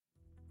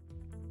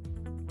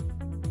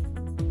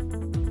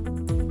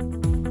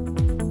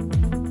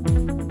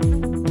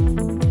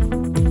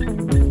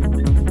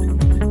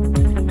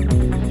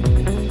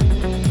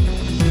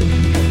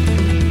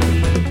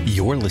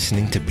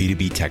listening to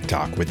B2B Tech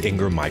Talk with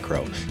Ingram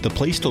Micro, the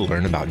place to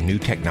learn about new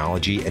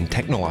technology and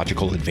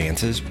technological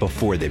advances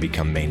before they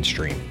become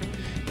mainstream.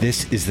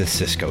 This is the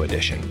Cisco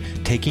edition,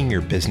 taking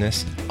your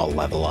business a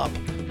level up.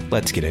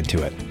 Let's get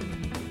into it.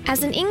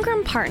 As an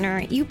Ingram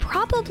partner, you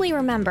probably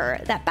remember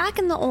that back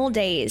in the old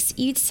days,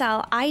 you'd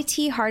sell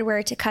IT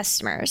hardware to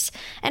customers,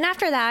 and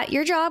after that,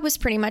 your job was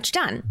pretty much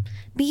done.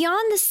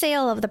 Beyond the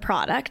sale of the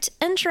product,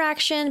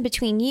 interaction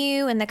between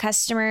you and the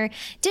customer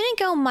didn't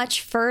go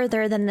much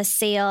further than the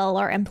sale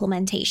or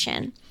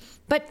implementation.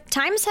 But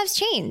times have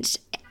changed,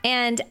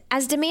 and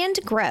as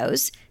demand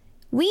grows,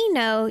 we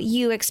know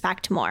you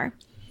expect more.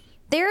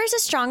 There is a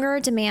stronger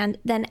demand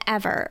than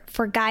ever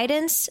for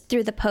guidance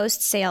through the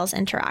post-sales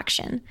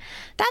interaction.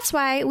 That's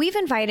why we've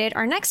invited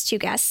our next two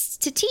guests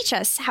to teach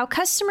us how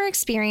customer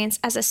experience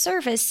as a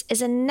service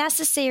is a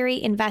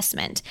necessary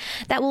investment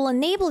that will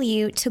enable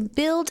you to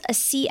build a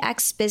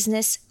CX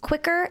business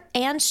quicker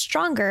and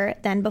stronger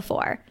than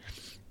before.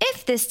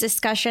 If this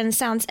discussion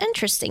sounds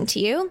interesting to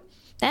you,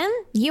 then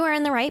you are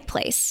in the right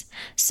place.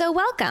 So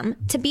welcome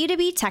to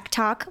B2B Tech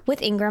Talk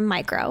with Ingram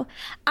Micro.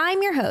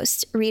 I'm your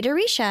host, Rita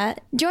Risha.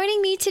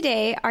 Joining me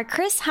today are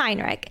Chris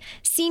Heinrich,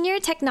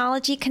 Senior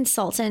Technology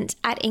Consultant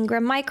at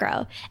Ingram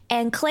Micro,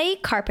 and Clay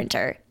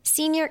Carpenter,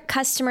 Senior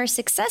Customer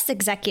Success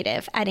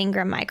Executive at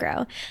Ingram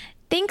Micro.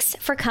 Thanks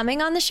for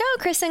coming on the show,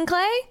 Chris and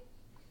Clay.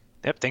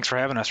 Yep, thanks for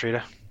having us,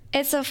 Rita.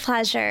 It's a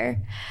pleasure.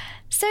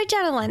 So,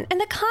 gentlemen, in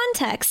the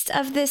context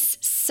of this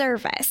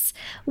service,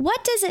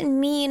 what does it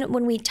mean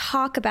when we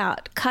talk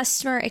about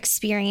customer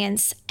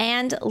experience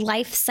and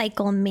life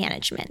cycle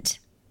management?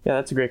 Yeah,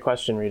 that's a great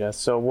question, Rita.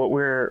 So what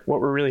we're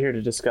really here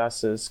to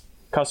discuss is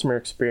customer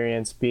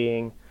experience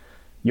being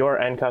your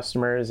end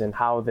customers and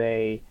how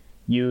they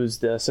use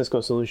the Cisco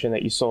solution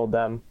that you sold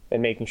them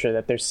and making sure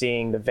that they're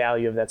seeing the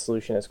value of that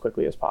solution as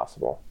quickly as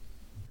possible.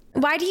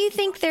 Why do you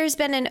think there's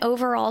been an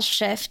overall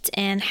shift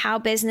in how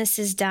business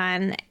is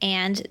done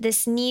and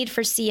this need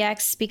for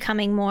CX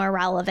becoming more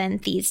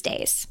relevant these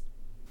days?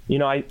 You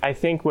know, I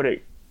think what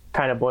it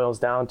kind of boils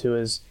down to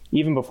is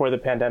even before the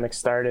pandemic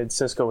started,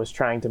 Cisco was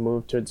trying to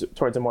move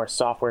towards a more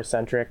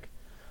software-centric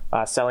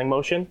selling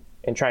motion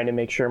and trying to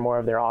make sure more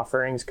of their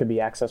offerings could be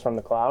accessed from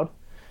the cloud.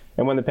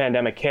 And when the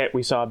pandemic hit,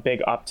 we saw a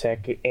big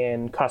uptick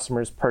in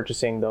customers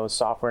purchasing those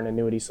software and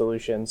annuity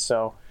solutions.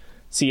 So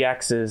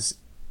CX is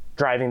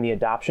driving the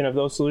adoption of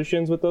those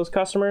solutions with those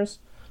customers.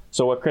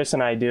 So what Chris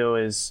and I do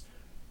is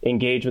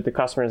engage with the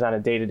customers on a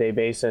day-to-day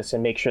basis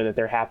and make sure that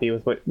they're happy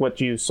with what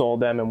you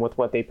sold them and with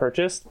what they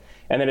purchased.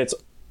 And then it's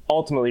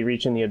ultimately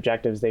reaching the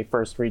objectives they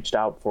first reached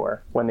out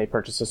for when they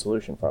purchased a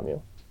solution from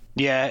you.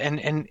 Yeah,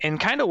 and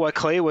kind of what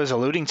Clay was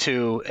alluding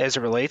to as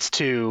it relates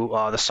to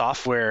the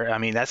software. I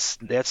mean,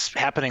 that's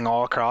happening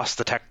all across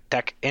the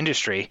tech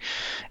industry,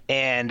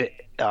 and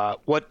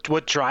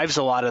what drives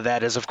a lot of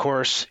that is, of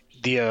course,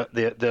 the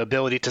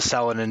ability to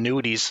sell an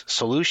annuities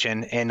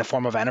solution in the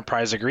form of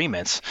enterprise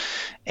agreements.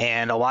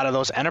 And a lot of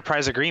those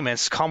enterprise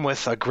agreements come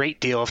with a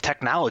great deal of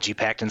technology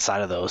packed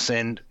inside of those.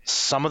 And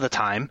some of the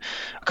time,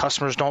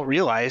 customers don't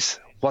realize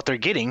what they're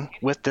getting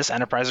with this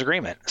enterprise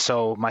agreement.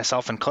 So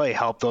myself and Clay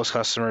help those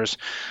customers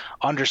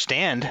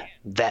understand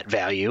that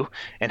value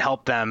and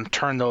help them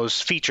turn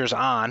those features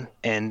on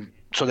and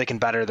so they can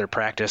better their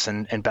practice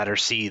and better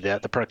see the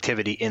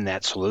productivity in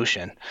that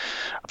solution.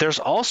 There's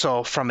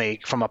also from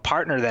a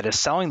partner that is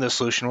selling the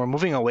solution, we're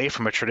moving away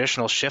from a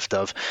traditional shift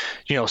of,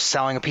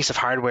 selling a piece of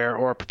hardware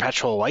or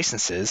perpetual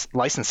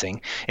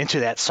licensing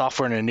into that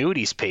software and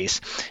annuity space.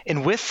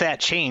 And with that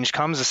change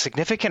comes a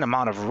significant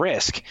amount of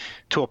risk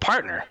to a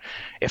partner.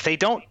 If they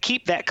don't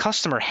keep that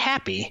customer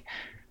happy,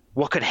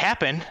 what could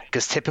happen,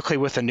 because typically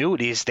with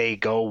annuities, they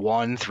go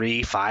 1,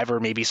 3, 5, or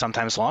maybe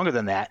sometimes longer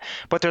than that,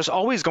 but there's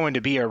always going to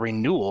be a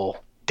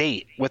renewal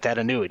date with that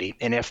annuity.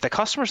 And if the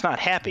customer's not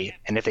happy,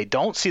 and if they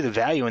don't see the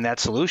value in that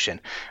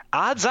solution,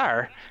 odds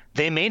are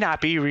they may not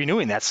be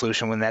renewing that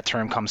solution when that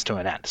term comes to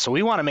an end. So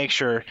we want to make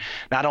sure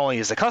not only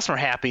is the customer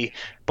happy,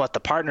 but the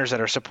partners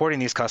that are supporting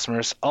these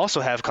customers also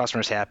have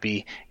customers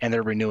happy and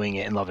they're renewing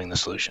it and loving the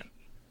solution.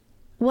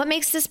 What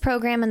makes this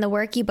program and the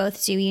work you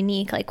both do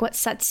unique? Like, what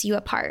sets you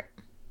apart?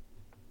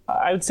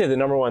 I would say the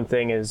number one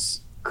thing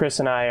is Chris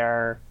and I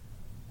are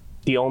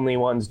the only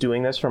ones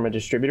doing this from a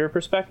distributor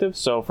perspective.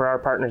 So for our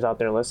partners out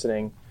there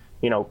listening,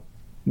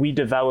 we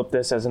developed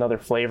this as another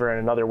flavor and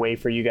another way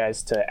for you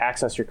guys to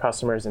access your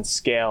customers and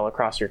scale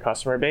across your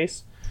customer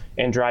base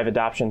and drive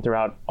adoption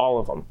throughout all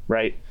of them,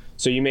 right?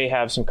 So you may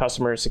have some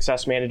customer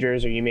success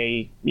managers, or you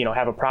may,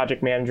 have a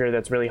project manager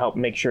that's really helped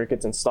make sure it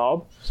gets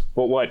installed.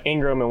 But what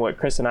Ingram and what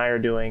Chris and I are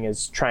doing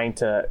is trying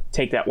to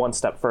take that one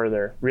step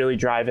further, really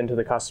drive into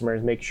the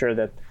customers, make sure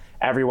that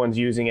everyone's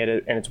using it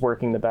and it's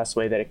working the best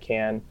way that it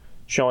can,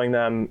 showing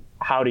them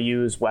how to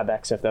use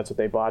WebEx if that's what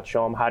they bought,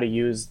 show them how to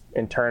use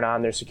and turn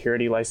on their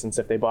security license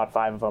if they bought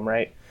 5 of them,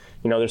 right?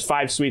 There's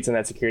 5 suites in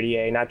that security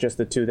A, not just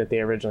the 2 that they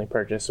originally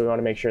purchased. So we want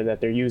to make sure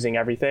that they're using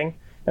everything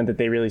and that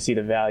they really see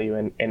the value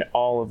in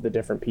all of the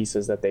different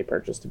pieces that they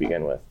purchased to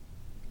begin with.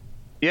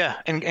 Yeah,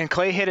 and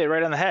Clay hit it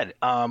right on the head.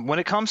 When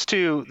it comes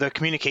to the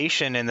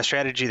communication and the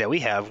strategy that we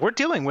have, we're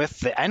dealing with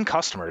the end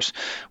customers,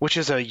 which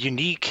is a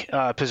unique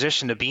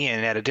position to be in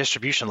at a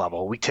distribution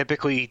level. We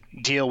typically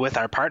deal with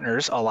our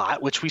partners a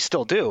lot, which we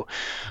still do,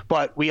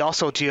 but we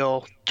also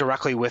deal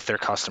directly with their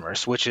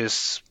customers, which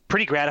is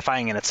pretty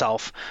gratifying in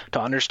itself to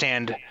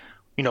understand,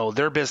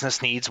 their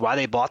business needs, why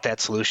they bought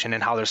that solution,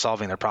 and how they're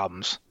solving their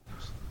problems.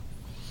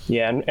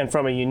 Yeah, and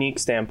from a unique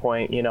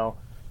standpoint,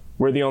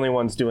 we're the only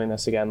ones doing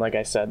this. Again, like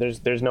I said,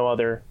 there's no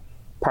other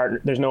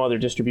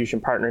distribution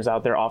partners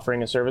out there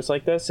offering a service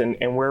like this,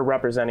 and we're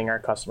representing our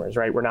customers,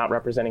 right? We're not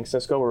representing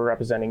Cisco, we're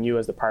representing you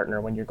as the partner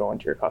when you're going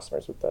to your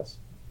customers with this.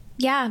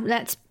 Yeah,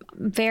 that's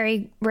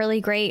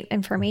really great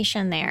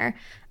information there.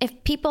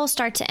 If people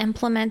start to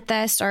implement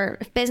this, or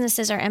if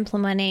businesses are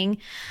implementing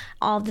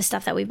all the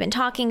stuff that we've been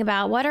talking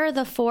about, what are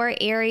the 4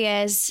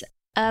 areas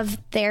of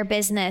their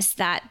business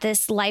that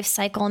this life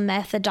cycle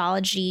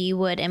methodology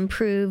would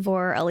improve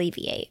or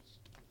alleviate?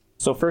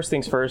 So first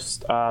things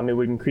first, it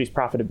would increase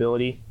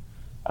profitability.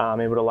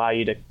 It would allow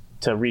you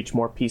to reach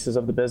more pieces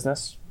of the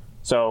business.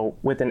 So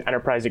with an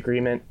enterprise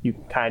agreement, you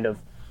can kind of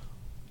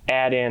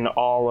add in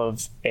all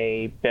of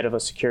a bit of a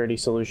security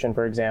solution,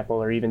 for example,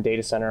 or even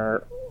data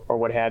center or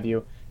what have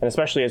you. And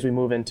especially as we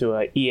move into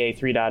a EA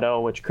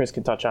 3.0, which Chris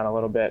can touch on a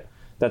little bit,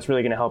 that's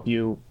really going to help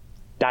you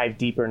dive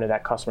deeper into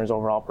that customer's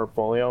overall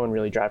portfolio and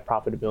really drive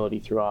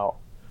profitability throughout.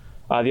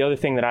 The other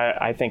thing that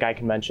I think I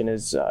can mention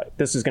is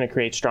this is going to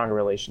create stronger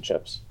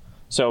relationships.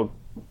 So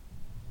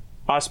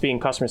us being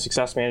customer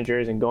success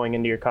managers and going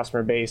into your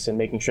customer base and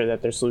making sure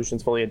that their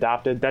solution's fully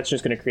adopted, that's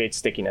just going to create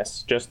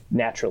stickiness just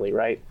naturally,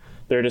 right?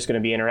 They're just going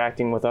to be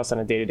interacting with us on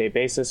a day-to-day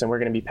basis, and we're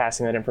going to be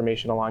passing that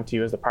information along to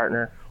you as the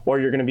partner, or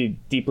you're going to be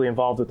deeply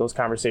involved with those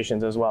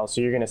conversations as well. So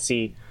you're going to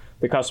see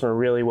the customer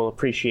really will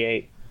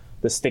appreciate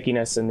the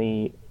stickiness and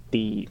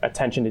the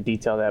attention to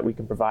detail that we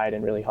can provide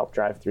and really help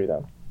drive through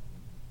them.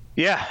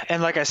 Yeah,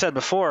 and like I said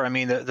before, I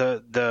mean,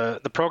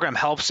 the program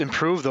helps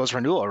improve those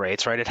renewal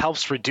rates, right? It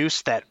helps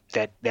reduce that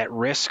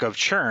risk of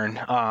churn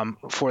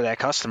for that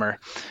customer,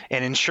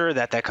 and ensure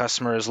that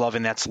customer is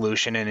loving that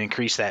solution and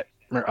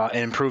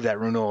improve that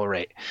renewal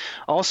rate.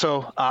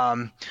 Also,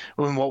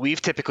 what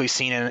we've typically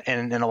seen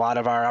in a lot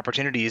of our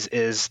opportunities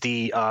is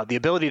the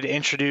ability to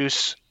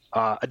introduce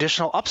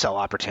additional upsell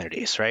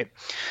opportunities, right?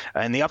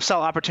 And the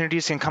upsell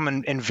opportunities can come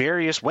in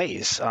various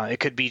ways. It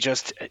could be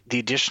just the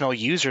additional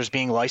users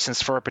being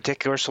licensed for a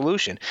particular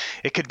solution.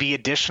 It could be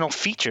additional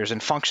features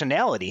and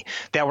functionality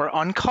that were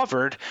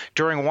uncovered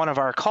during one of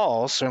our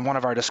calls and one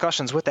of our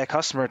discussions with that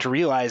customer to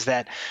realize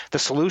that the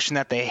solution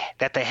that they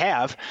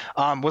have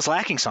was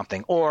lacking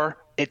something, or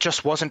it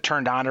just wasn't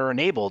turned on or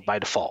enabled by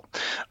default.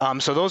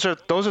 So those are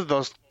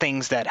those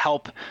things that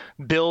help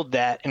build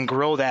that and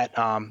grow that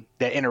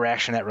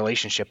interaction, that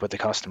relationship with the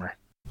customer.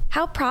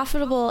 How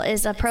profitable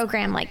is a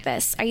program like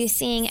this? Are you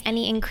seeing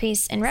any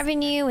increase in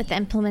revenue with the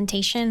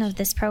implementation of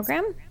this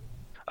program?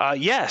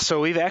 Yeah,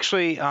 so we've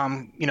actually,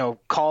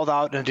 called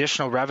out an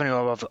additional revenue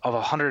of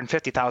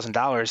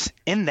 $150,000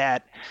 in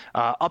that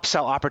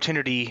upsell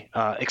opportunity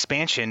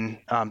expansion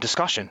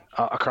discussion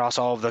across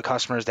all of the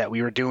customers that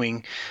we were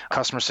doing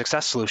customer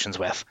success solutions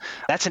with.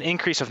 That's an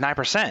increase of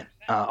 9%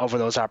 over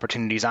those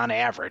opportunities on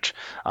average.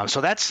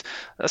 So that's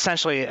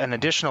essentially an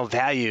additional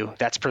value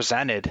that's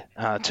presented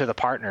to the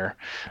partner,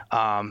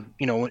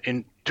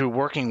 through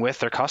working with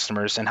their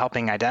customers and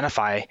helping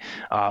identify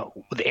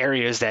the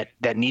areas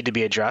that need to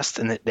be addressed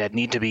and that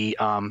need to be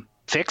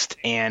fixed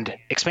and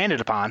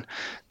expanded upon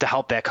to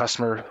help that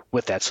customer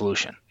with that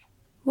solution.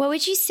 What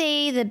would you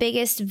say the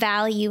biggest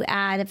value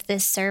add of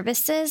this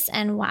service is,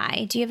 and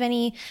why? Do you have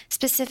any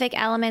specific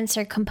elements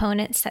or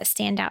components that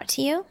stand out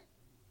to you?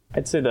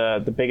 I'd say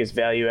the biggest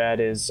value add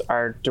is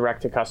our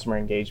direct-to-customer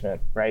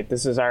engagement, right?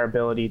 This is our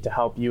ability to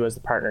help you as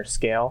the partner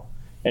scale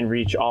and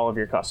reach all of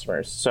your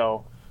customers.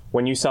 So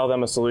when you sell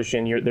them a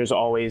solution, there's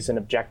always an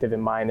objective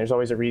in mind. There's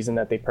always a reason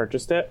that they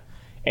purchased it.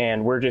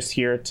 And we're just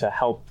here to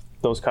help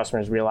those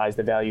customers realize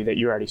the value that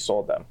you already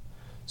sold them.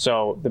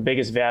 So the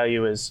biggest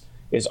value is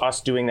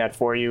us doing that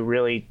for you,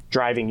 really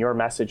driving your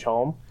message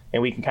home.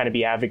 And we can kind of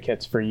be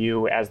advocates for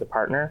you as the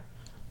partner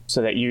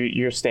so that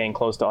you're staying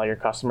close to all your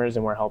customers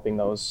and we're helping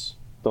those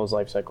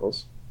life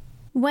cycles.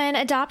 When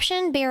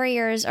adoption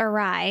barriers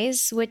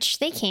arise, which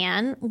they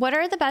can, what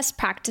are the best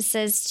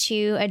practices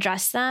to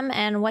address them,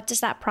 and what does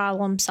that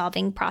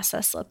problem-solving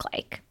process look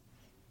like?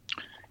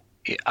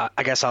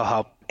 I guess I'll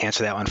help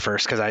answer that one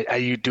first because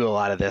I do a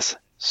lot of this.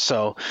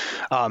 So,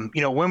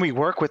 when we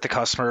work with the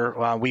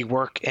customer, we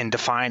work and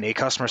define a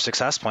customer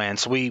success plan.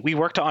 So we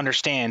work to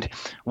understand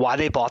why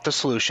they bought the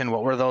solution,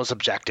 what were those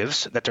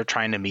objectives that they're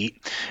trying to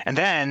meet. And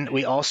then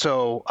we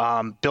also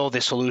build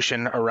a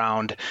solution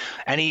around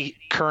any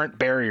current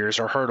barriers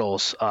or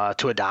hurdles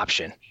to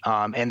adoption.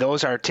 And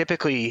those are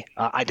typically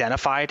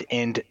identified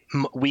in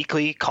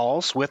weekly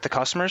calls with the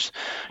customers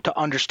to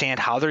understand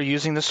how they're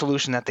using the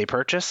solution that they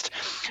purchased,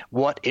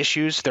 what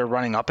issues they're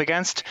running up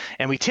against.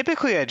 And we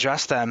typically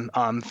address them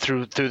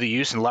through the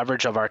use and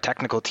leverage of our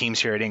technical teams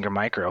here at Ingram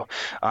Micro.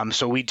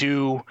 So we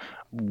do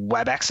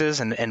WebExes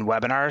and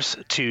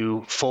webinars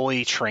to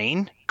fully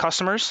train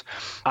customers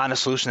on a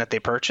solution that they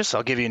purchase.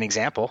 I'll give you an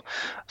example.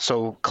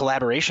 So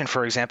collaboration,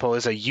 for example,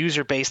 is a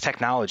user-based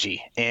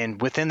technology.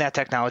 And within that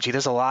technology,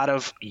 there's a lot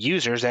of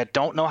users that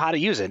don't know how to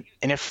use it.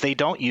 And if they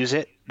don't use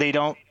it,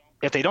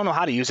 if they don't know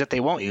how to use it, they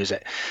won't use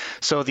it.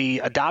 So the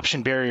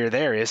adoption barrier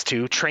there is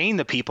to train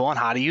the people on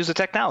how to use the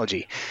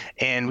technology.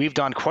 And we've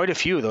done quite a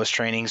few of those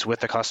trainings with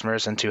the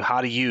customers into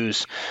how to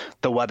use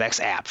the WebEx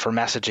app for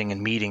messaging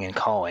and meeting and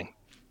calling.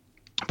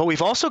 But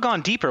we've also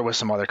gone deeper with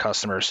some other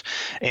customers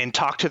and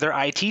talked to their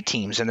IT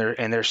teams and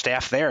their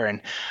staff there,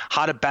 and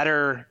how to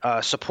better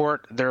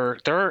support their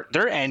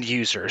end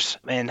users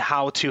and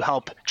how to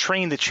help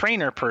train the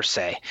trainer per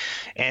se.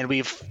 And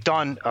we've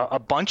done a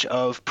bunch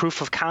of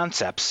proof of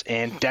concepts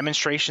and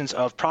demonstrations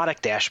of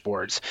product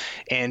dashboards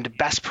and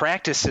best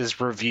practices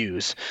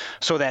reviews,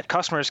 so that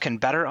customers can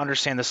better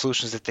understand the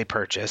solutions that they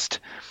purchased,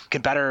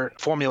 can better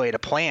formulate a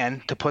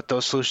plan to put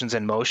those solutions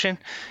in motion,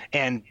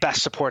 and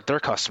best support their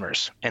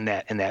customers in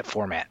that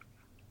format.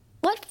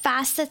 What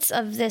facets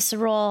of this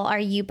role are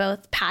you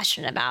both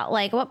passionate about?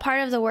 Like, what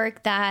part of the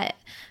work that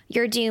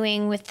you're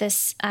doing with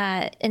this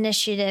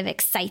initiative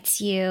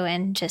excites you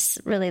and just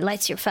really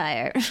lights your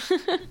fire?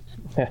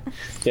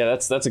 Yeah,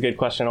 that's a good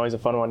question. Always a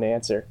fun one to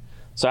answer.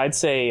 So I'd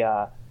say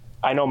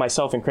I know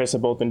myself and Chris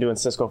have both been doing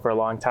Cisco for a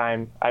long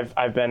time.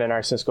 I've been in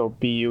our Cisco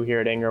BU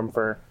here at Ingram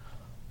for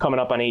coming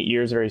up on 8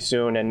 years very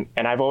soon.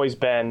 And I've always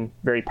been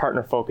very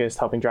partner focused,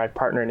 helping drive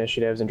partner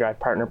initiatives and drive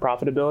partner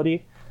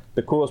profitability.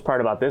 The coolest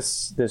part about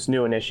this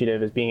new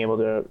initiative is being able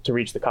to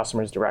reach the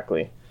customers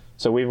directly.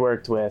 So we've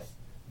worked with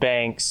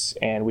banks,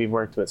 and we've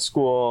worked with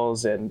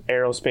schools and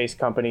aerospace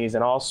companies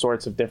and all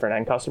sorts of different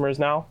end customers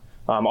now,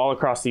 all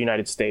across the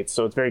United States.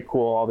 So it's very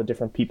cool, all the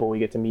different people we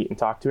get to meet and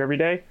talk to every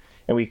day.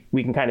 And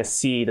we can kind of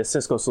see the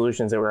Cisco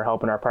solutions that we're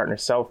helping our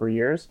partners sell for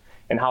years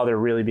and how they're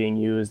really being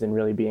used and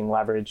really being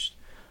leveraged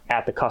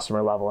at the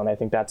customer level. And I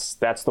think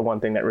that's the one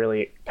thing that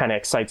really kind of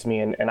excites me.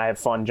 And I have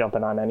fun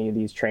jumping on any of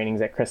these trainings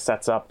that Chris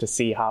sets up to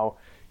see how,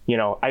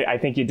 I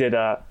think you did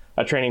a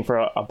training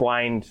for a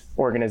blind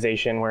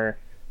organization where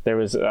there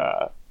was,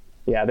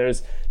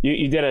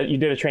 you did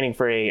a training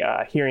for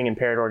a hearing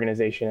impaired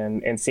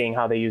organization, and seeing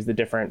how they use the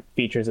different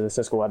features of the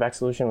Cisco WebEx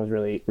solution was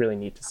really, really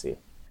neat to see.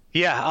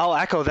 Yeah, I'll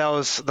echo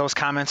those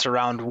comments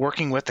around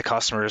working with the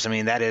customers. I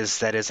mean, that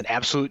is an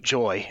absolute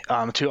joy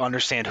to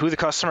understand who the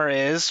customer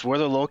is, where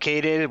they're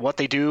located, what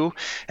they do,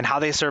 and how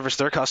they service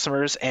their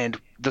customers, and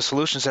the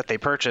solutions that they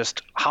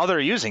purchased, how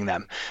they're using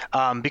them.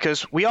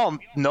 Because we all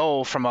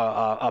know from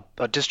a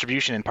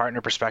distribution and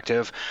partner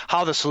perspective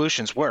how the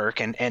solutions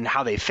work and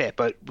how they fit,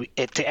 but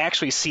to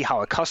actually see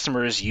how a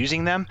customer is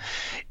using them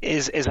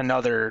is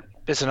another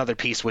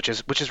piece, which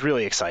is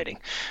really exciting.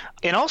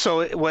 And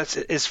also, what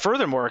is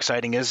furthermore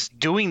exciting is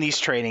doing these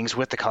trainings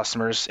with the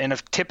customers, and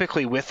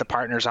typically with the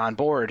partners on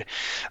board.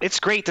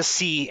 It's great to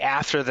see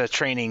after the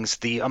trainings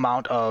the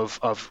amount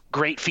of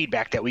great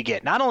feedback that we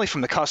get, not only from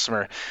the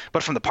customer,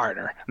 but from the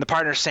partner. And the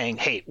partner saying,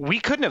 hey, we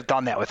couldn't have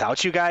done that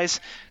without you guys.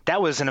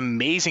 That was an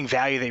amazing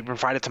value that you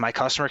provided to my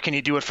customer. Can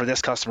you do it for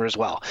this customer as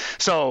well?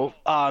 So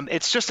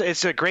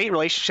it's a great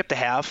relationship to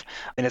have,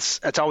 and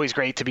it's always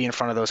great to be in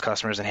front of those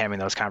customers and having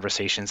those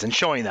conversations and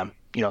showing them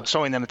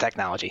the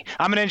technology.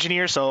 I'm an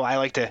engineer, so I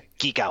like to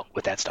geek out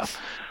with that stuff.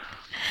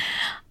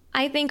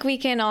 I think we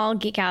can all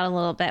geek out a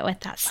little bit with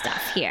that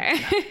stuff here.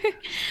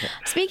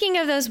 Speaking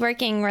of those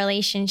working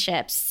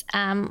relationships,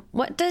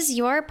 what does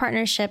your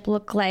partnership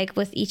look like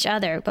with each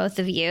other, both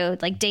of you,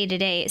 like day to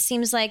day? It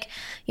seems like,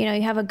 you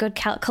have a good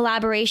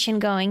collaboration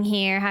going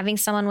here, having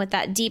someone with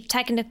that deep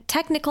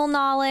technical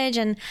knowledge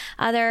and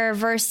other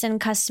versed in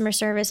customer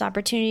service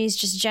opportunities,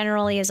 just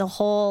generally as a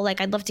whole. Like,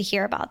 I'd love to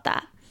hear about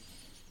that.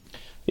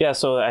 Yeah,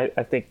 so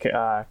I think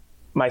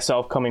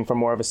myself coming from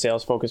more of a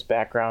sales-focused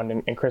background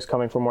and Chris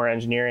coming from more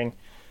engineering,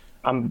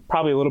 I'm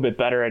probably a little bit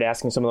better at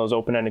asking some of those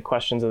open-ended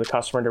questions of the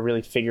customer to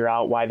really figure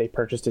out why they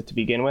purchased it to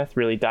begin with,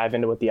 really dive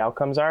into what the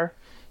outcomes are.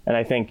 And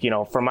I think,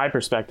 from my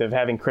perspective,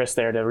 having Chris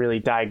there to really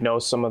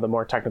diagnose some of the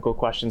more technical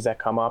questions that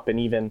come up and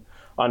even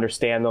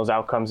understand those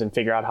outcomes and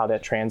figure out how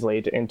that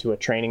translates into a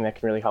training that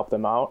can really help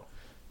them out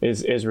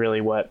is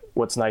really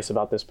what's nice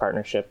about this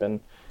partnership. And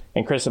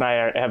Chris and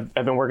I have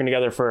been working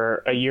together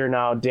for a year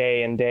now,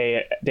 day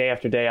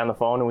after day on the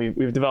phone, and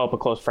we've developed a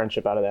close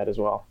friendship out of that as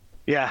well.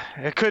 Yeah,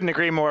 I couldn't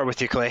agree more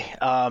with you, Clay.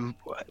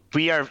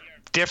 We are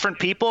different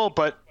people,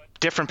 but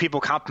different people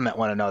complement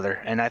one another,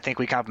 and I think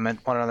we complement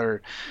one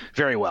another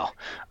very well.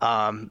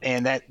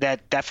 And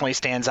that definitely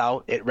stands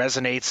out. It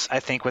resonates,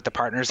 I think, with the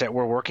partners that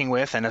we're working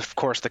with, and of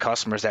course the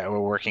customers that we're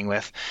working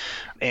with.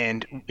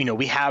 And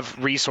we have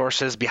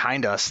resources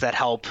behind us that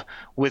help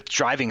with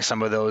driving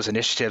some of those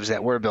initiatives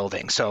that we're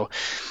building. So,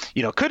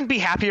 couldn't be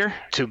happier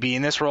to be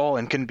in this role,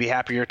 and couldn't be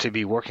happier to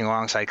be working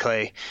alongside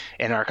Clay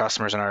and our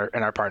customers and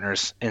our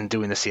partners in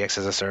doing the CX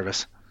as a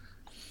service.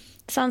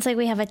 Sounds like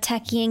we have a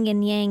tech yin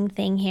and yang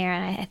thing here,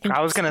 and I think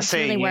it's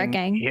really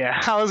working.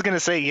 Yeah, I was going to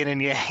say yin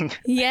and yang.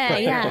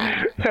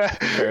 Yeah.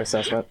 Fair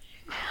assessment.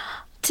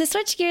 To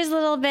switch gears a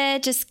little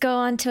bit, just go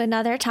on to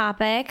another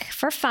topic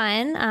for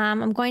fun.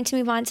 I'm going to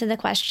move on to the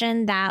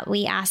question that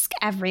we ask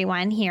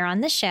everyone here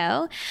on the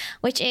show,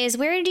 which is,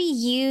 where do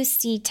you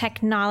see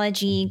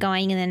technology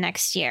going in the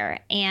next year?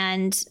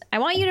 And I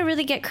want you to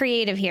really get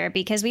creative here,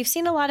 because we've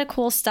seen a lot of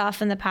cool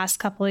stuff in the past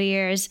couple of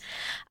years.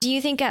 Do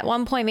you think at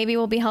one point maybe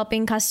we'll be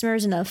helping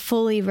customers in a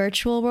fully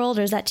virtual world,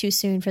 or is that too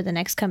soon for the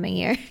next coming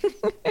year?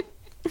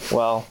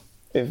 Well,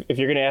 if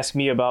you're going to ask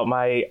me about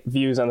my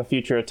views on the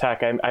future of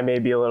tech, I may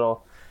be a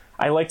little...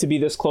 I like to be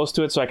this close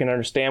to it so I can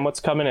understand what's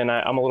coming, and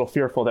I'm a little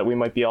fearful that we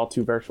might be all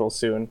too virtual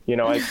soon. You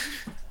know,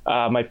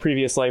 my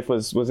previous life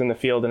was in the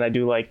field, and I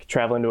do like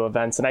traveling to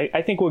events, and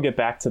I think we'll get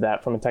back to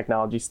that from a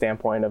technology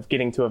standpoint of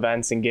getting to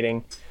events and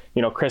getting,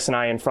 you know, Chris and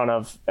I in front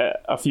of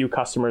a few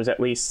customers at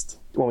least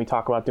when we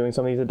talk about doing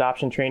some of these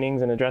adoption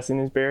trainings and addressing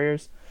these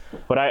barriers.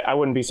 But I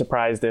wouldn't be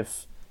surprised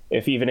if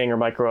even Ingram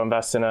Micro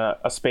invests in a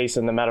space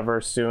in the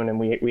metaverse soon, and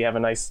we have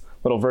a nice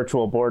little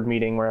virtual board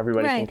meeting where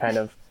everybody can kind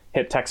of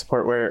hit tech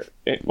support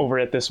over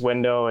at this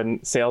window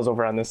and sales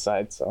over on this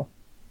side. So,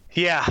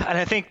 yeah, and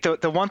I think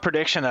the one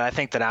prediction that I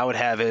think that I would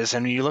have is,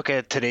 and you look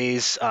at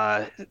today's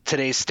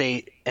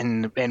state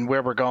and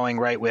where we're going,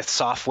 right, with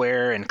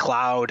software and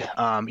cloud.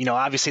 You know,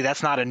 obviously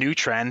that's not a new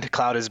trend.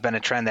 Cloud has been a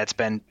trend that's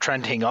been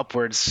trending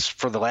upwards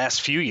for the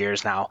last few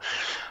years now.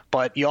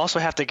 But you also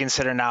have to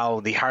consider now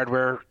the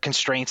hardware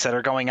constraints that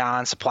are going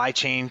on, supply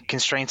chain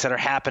constraints that are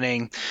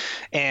happening.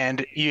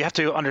 And you have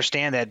to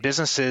understand that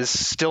businesses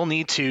still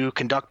need to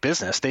conduct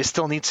business. They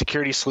still need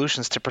security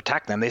solutions to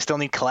protect them. They still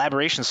need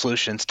collaboration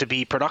solutions to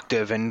be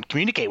productive and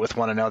communicate with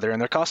one another and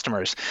their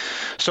customers.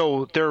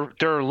 So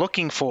they're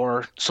looking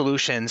for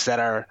solutions that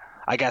are,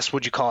 I guess,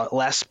 would you call it,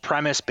 less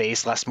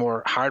premise-based, less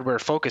more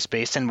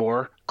hardware-focused-based, and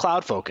more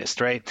cloud-focused,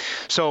 right?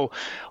 So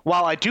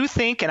while I do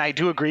think, and I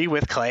do agree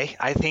with Clay,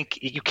 I think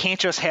you can't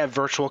just have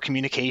virtual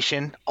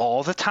communication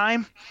all the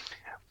time,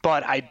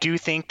 but I do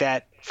think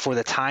that for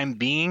the time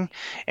being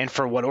and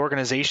for what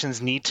organizations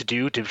need to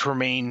do to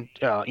remain,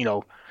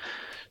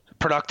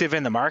 productive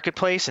in the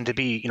marketplace and to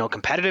be,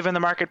 competitive in the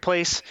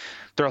marketplace,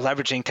 they're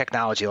leveraging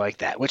technology like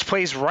that, which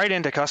plays right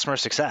into customer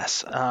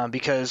success.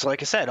 Because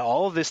like I said,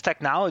 all of this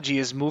technology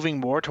is moving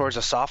more towards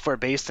a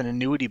software-based and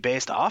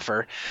annuity-based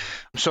offer.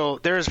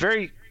 So there's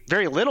very,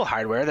 very little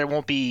hardware. There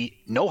won't be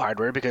no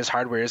hardware because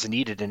hardware isn't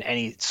needed in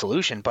any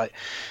solution. But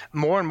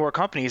more and more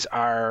companies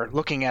are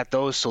looking at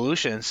those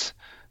solutions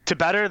to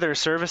better their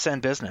service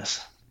and business.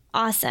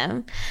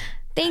 Awesome.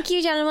 Thank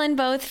you, gentlemen,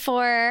 both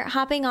for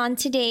hopping on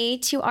today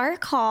to our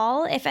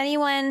call. If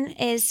anyone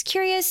is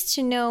curious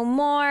to know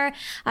more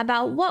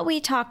about what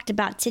we talked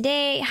about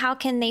today, how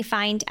can they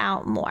find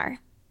out more?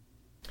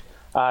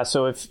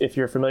 So if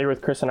you're familiar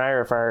with Chris and I,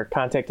 or if our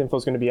contact info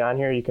is going to be on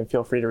here, you can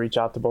feel free to reach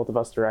out to both of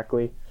us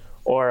directly.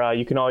 Or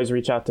you can always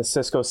reach out to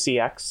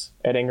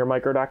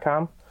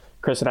ciscocx@ingrammicro.com.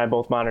 Chris and I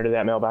both monitor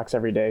that mailbox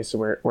every day,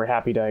 so we're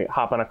happy to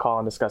hop on a call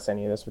and discuss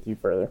any of this with you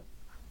further.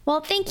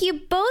 Well, thank you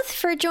both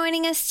for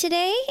joining us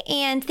today,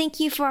 and thank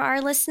you for our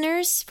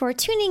listeners for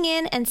tuning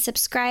in and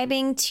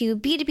subscribing to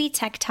B2B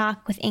Tech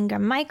Talk with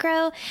Ingram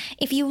Micro.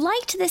 If you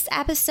liked this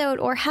episode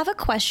or have a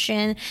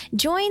question,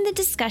 join the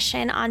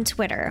discussion on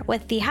Twitter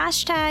with the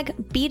hashtag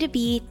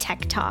B2B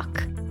Tech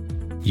Talk.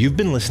 You've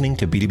been listening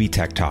to B2B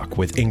Tech Talk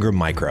with Ingram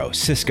Micro,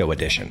 Cisco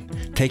Edition,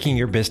 taking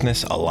your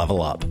business a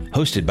level up,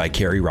 hosted by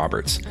Carrie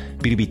Roberts.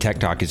 B2B Tech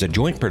Talk is a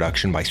joint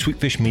production by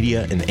Sweetfish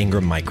Media and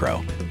Ingram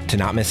Micro. To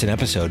not miss an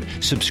episode,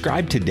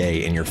 subscribe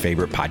today in your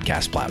favorite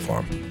podcast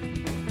platform.